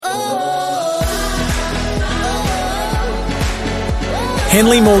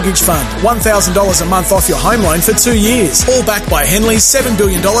Henley Mortgage Fund. $1,000 a month off your home loan for 2 years. All backed by Henley's $7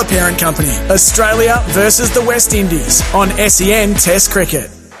 billion parent company. Australia versus the West Indies on SEN Test Cricket.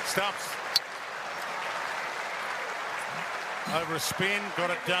 Stumps. Over a spin, got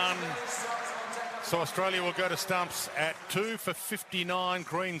it done. So Australia will go to stumps at 2 for 59.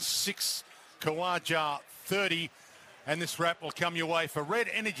 Green 6, Khawaja 30. And this wrap will come your way for Red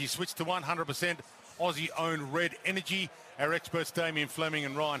Energy. Switch to 100% Aussie-owned Red Energy. Our experts Damien Fleming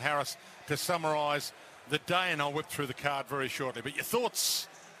and Ryan Harris to summarise the day, and I'll whip through the card very shortly. But your thoughts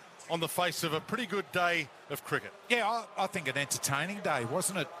on the face of a pretty good day of cricket? Yeah, I think an entertaining day,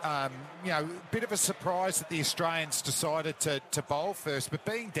 wasn't it? A bit of a surprise that the Australians decided to bowl first, but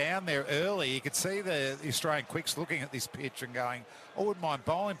being down there early, you could see the Australian quicks looking at this pitch and going, I wouldn't mind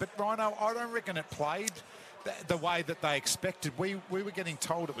bowling. But Rhino, I don't reckon it played the way that they expected. We were getting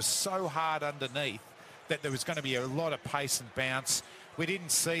told it was so hard underneath that there was going to be a lot of pace and bounce. We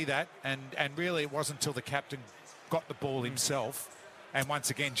didn't see that, and really it wasn't until the captain got the ball himself and once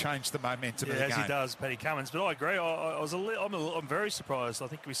again changed the momentum of the game. As he does, Paddy Cummins. But I agree. I'm very surprised. I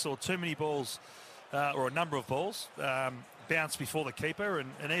think we saw too many balls, or a number of balls, bounce before the keeper,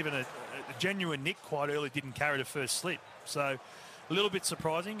 and even a genuine nick quite early didn't carry the first slip. So a little bit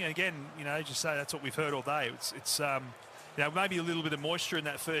surprising. And again, as you say, that's what we've heard all day. It's maybe a little bit of moisture in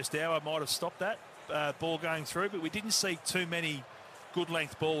that first hour might have stopped that ball going through, but we didn't see too many good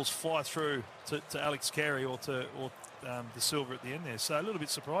length balls fly through to Alex Carey or De Silva at the end there. So a little bit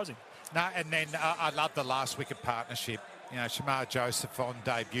surprising. No, and then I love the last wicket partnership. Shamar Joseph on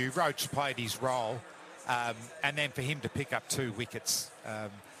debut. Roach played his role, and then for him to pick up 2 wickets,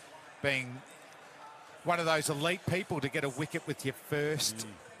 being one of those elite people to get a wicket with your first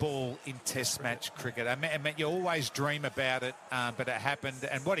ball in Test match cricket. I mean, you always dream about it, but it happened.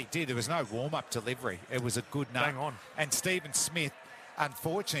 And what he did, there was no warm-up delivery. It was a good nut. Bang on. And Stephen Smith,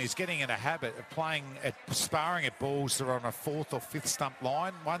 unfortunately, is getting in a habit of sparring at balls that are on a 4th or 5th stump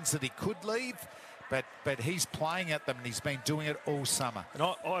line, ones that he could leave, but he's playing at them, and he's been doing it all summer. And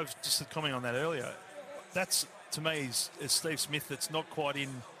I've just commented on that earlier. That's, to me, is Steve Smith that's not quite in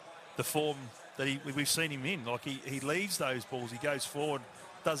the form that we've seen him in. Like, he leaves those balls, he goes forward,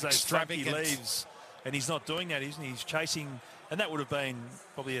 does those funky leaves, and he's not doing that, isn't he? He's chasing, and that would have been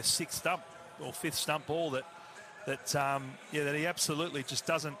probably a 6th stump or 5th stump ball that he absolutely just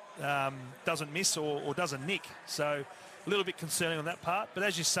doesn't miss or doesn't nick. So a little bit concerning on that part. But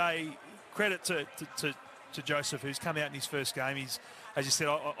as you say, credit to Joseph, who's come out in his first game. He's, as you said,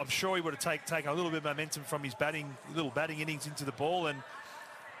 I'm sure he would have taken a little bit of momentum from his batting innings into the ball, and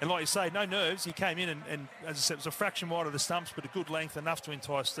like you say, no nerves. He came in and as I said, it was a fraction wide of the stumps, but a good length, enough to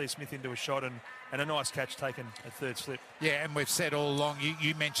entice Steve Smith into a shot, and a nice catch taken at 3rd slip. Yeah, and we've said all along,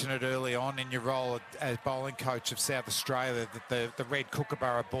 you mentioned it early on in your role as bowling coach of South Australia, that the red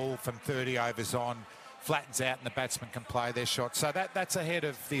Kookaburra ball from 30 overs on flattens out and the batsman can play their shot. So that's ahead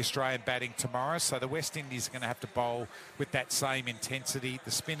of the Australian batting tomorrow. So the West Indies are going to have to bowl with that same intensity.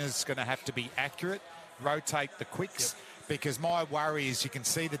 The spinner's going to have to be accurate, rotate the quicks. Yep. Because my worry is you can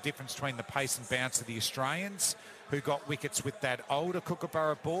see the difference between the pace and bounce of the Australians, who got wickets with that older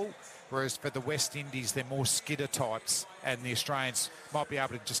Kookaburra ball, whereas for the West Indies, they're more skidder types, and the Australians might be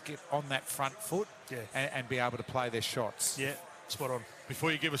able to just get on that front foot and be able to play their shots. Yeah, spot on.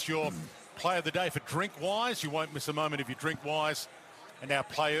 Before you give us your play of the day for Drink Wise, you won't miss a moment if you Drink Wise, and our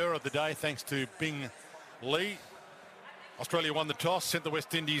player of the day, thanks to Bing Lee. Australia won the toss, sent the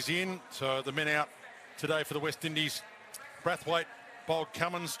West Indies in, so the men out today for the West Indies. Brathwaite bowled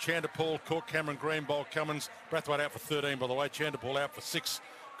Cummins, Chanderpaul caught Cameron Green, bowled Cummins. Brathwaite out for 13, by the way. Chanderpaul out for 6,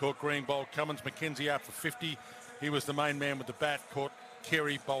 caught Green, bowled Cummins. McKenzie out for 50. He was the main man with the bat, caught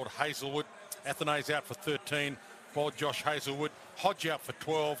Carey, bowled Hazelwood. Athanase out for 13, bowled Josh Hazelwood. Hodge out for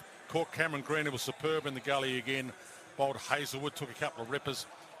 12, caught Cameron Green, who was superb in the gully again, bowled Hazelwood, took a couple of rippers.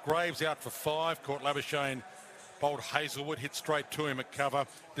 Graves out for 5, caught Labuschagne, bowled Hazelwood, hit straight to him at cover.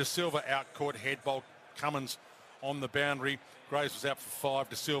 De Silva out, caught head, bowled Cummins on the boundary. Graves was out for 5,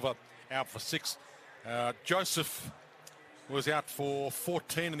 De Silva out for 6. Joseph was out for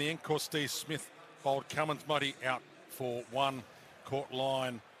 14 in the end. Caught Steve Smith, bowled Cummins. Muddy out for 1, caught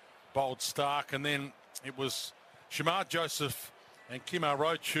Lyon, bowled Stark. And then it was Shamar Joseph and Kemar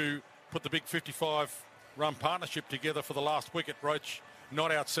Roach who put the big 55-run partnership together for the last wicket. Roach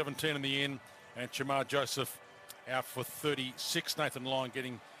not out 17 in the end, and Shamar Joseph out for 36. Nathan Lyon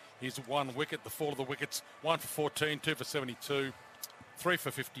getting his 1 wicket. The fall of the wickets: 1 for 14, 2 for 72, 3 for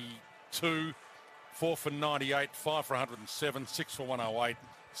 52, 4 for 98, 5 for 107, 6 for 108,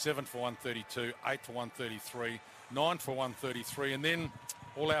 7 for 132, 8 for 133, 9 for 133, and then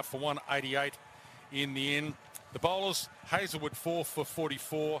all out for 188 in the end. The bowlers, Hazelwood 4 for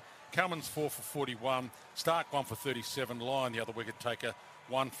 44, Cummins 4 for 41, Stark 1 for 37, Lyon, the other wicket taker,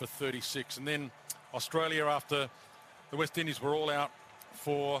 1 for 36. And then Australia, after the West Indies were all out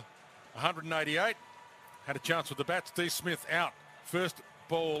for 188, had a chance with the bat. Steve Smith out. First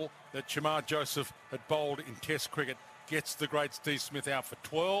ball that Shamar Joseph had bowled in Test cricket gets the great Steve Smith out for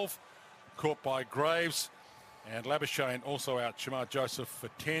 12, caught by Graves. And Labuschagne also out. Shamar Joseph for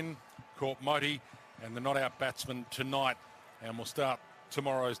 10, caught Moti, and the not-out batsman tonight. And we'll start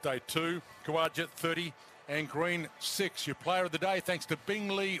tomorrow's day 2. Khawaja 30 and Green 6. Your player of the day, thanks to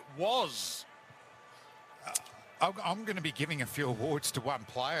Bingley, was... I'm going to be giving a few awards to one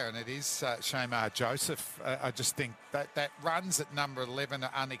player, and it is Shamar Joseph. I just think that runs at number 11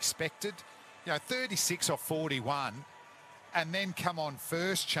 are unexpected. 36 or 41, and then come on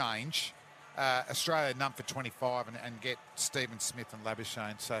first change, Australia none for 25 and get Stephen Smith and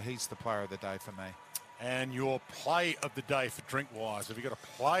Labuschagne. So he's the player of the day for me. And your play of the day for Drinkwise. Have you got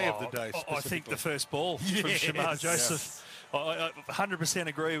a play of the day? I think the first ball from Shamar Joseph. Yes. I 100%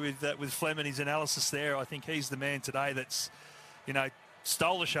 agree with Flem and his analysis there. I think he's the man today that's,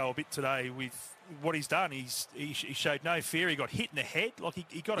 stole the show a bit today with what he's done. He showed no fear. He got hit in the head. Like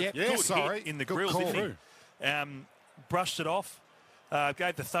he got a good hit in the grills, didn't he? Brushed it off.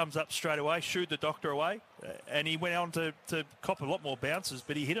 Gave the thumbs up straight away, shooed the doctor away, and he went on to cop a lot more bounces,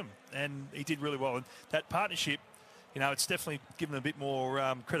 but he hit him, and he did really well. And that partnership, it's definitely given a bit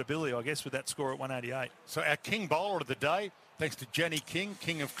more credibility, I guess, with that score at 188. So our king bowler of the day, thanks to Jenny King,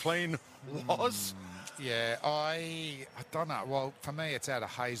 king of clean, was... Yeah, I don't know. Well, for me, it's out of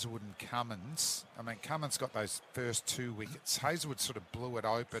Hazelwood and Cummins. I mean, Cummins got those first 2 wickets. Hazelwood sort of blew it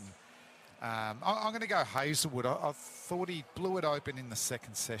open. I'm going to go Hazelwood. I thought he blew it open in the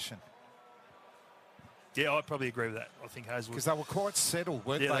second session. Yeah, I'd probably agree with that. I think Hazelwood... Because they were quite settled,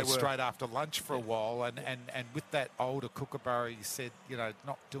 weren't they straight after lunch for a while. And with that older Kookaburra, he said,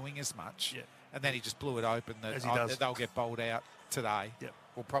 not doing as much. Yeah. And then he just blew it open. As he does. They'll get bowled out today. Yep.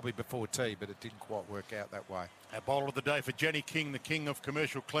 Well, probably before tea, but it didn't quite work out that way. Our bowler of the day for Jenny King, the king of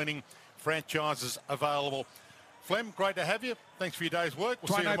commercial cleaning. Franchises available. Flem, great to have you. Thanks for your day's work.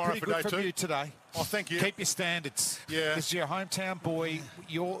 We'll see you tomorrow for day 2. You today. Oh, thank you. Keep your standards. Yeah. This is your hometown boy.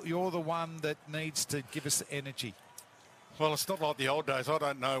 You're the one that needs to give us energy. Well, it's not like the old days. I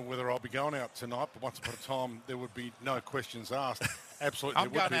don't know whether I'll be going out tonight, but once upon a time, there would be no questions asked. Absolutely. I'm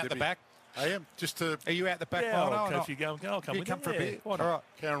going out the back. I am. Just to... Are you out the back? Yeah, if you go, I'll come with you. Come for a bit. All right.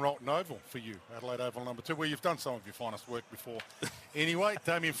 Karen Rolton Oval for you, Adelaide Oval number 2, where you've done some of your finest work before. Anyway,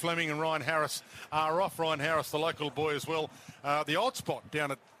 Damien Fleming and Ryan Harris are off. Ryan Harris, the local boy as well. The old spot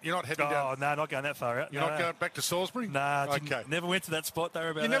down at... You're not heading down... Oh, no, not going that far out. You're not going back to Salisbury? Nah, okay. Never went to that spot. They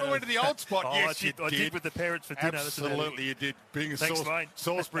were about You never went to the old spot? Yes, I did with the parents for dinner. Absolutely, you did. Being a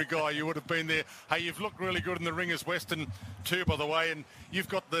Salisbury guy, you would have been there. Hey, you've looked really good in the Ringers Western too, by the way, and you've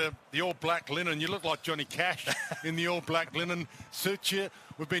got the all black linen. You look like Johnny Cash in the all black linen. Suits you.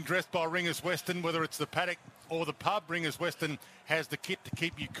 We've been dressed by Ringers Western, whether it's the paddock or the pub. Ringers Western has the kit to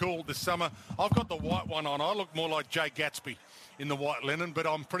keep you cool this summer. I've got the white one on. I look more like Jay Gatsby in the white linen, but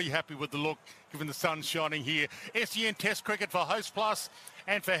I'm pretty happy with the look given the sun's shining here. SEN Test Cricket for Host Plus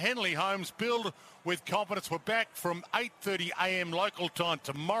and for Henley Homes. Build with confidence. We're back from 8:30 a.m. local time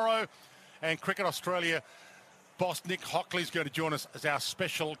tomorrow, and Cricket Australia boss Nick Hockley is going to join us as our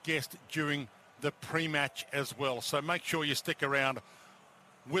special guest during the pre-match as well. So make sure you stick around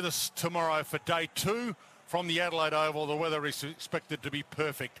with us tomorrow for day 2 from the Adelaide Oval. The weather is expected to be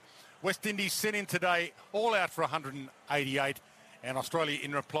perfect. West Indies sent in today, all out for 188, and Australia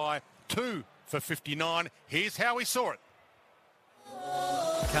in reply, 2 for 59. Here's how we saw it.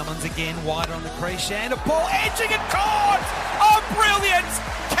 Cummins again, wide on the crease, and a ball edging and caught! Oh, brilliant!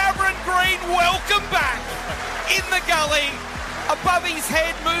 Cameron Green, welcome back! In the gully, above his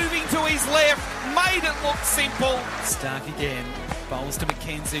head, moving to his left, made it look simple. Stark again, bowls to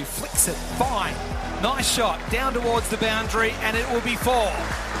McKenzie, flicks it, fine. Nice shot, down towards the boundary, and it will be 4.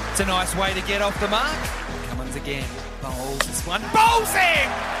 It's a nice way to get off the mark. Cummins again, bowls this one, bowls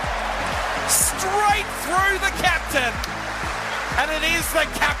him! Straight through the captain. And it is the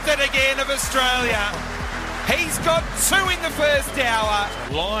captain again of Australia. He's got 2 in the first hour.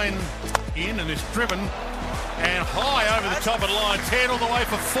 Line in and is driven and high over the top of line 10 all the way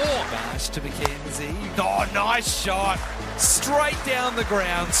for 4. Bash to McKenzie. Oh, nice shot. Straight down the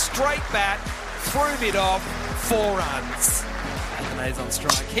ground, straight bat, through mid-off, 4 runs. Athanase on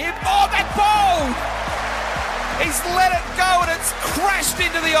strike here. Oh, that ball! He's let it go and it's crashed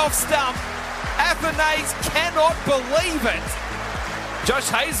into the off stump. Athanase cannot believe it. Josh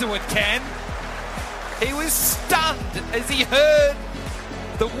Hazelwood can. He was stunned as he heard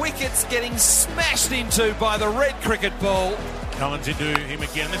The wicket's getting smashed into by the red cricket ball. Cummins into him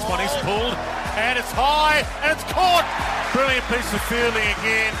again. This one is pulled, and it's high, and it's caught. Brilliant piece of fielding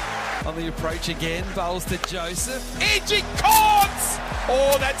again. On the approach again, bowls to Joseph. Edging Corns!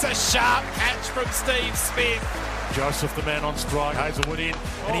 Oh, that's a sharp catch from Steve Smith. Joseph, the man on strike, Hazelwood in,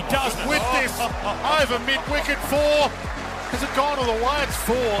 and he does with this over mid-wicket 4. Has it gone all the way? It's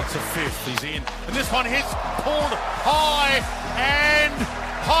 4. It's a 5th. He's in. And this one hits, pulled high, and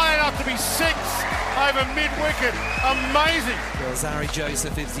high enough to be 6 over mid-wicket. Amazing. Zari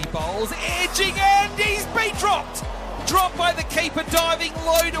Joseph as he bowls. Edging, and he's been dropped. Dropped by the keeper, diving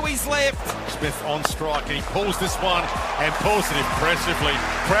low to his left. Smith on strike, and he pulls this one, and pulls it impressively.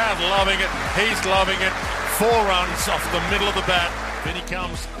 Crowd loving it. He's loving it. 4 runs off the middle of the bat. Then he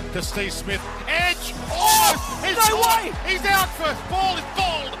comes to Steve Smith. Edge! Oh! He's no way! He's out first. Ball is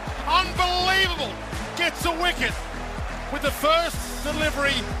bowled. Unbelievable. Gets a wicket. With the first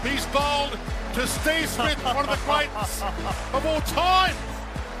delivery, he's bowled to Steve Smith, one of the greats of all time.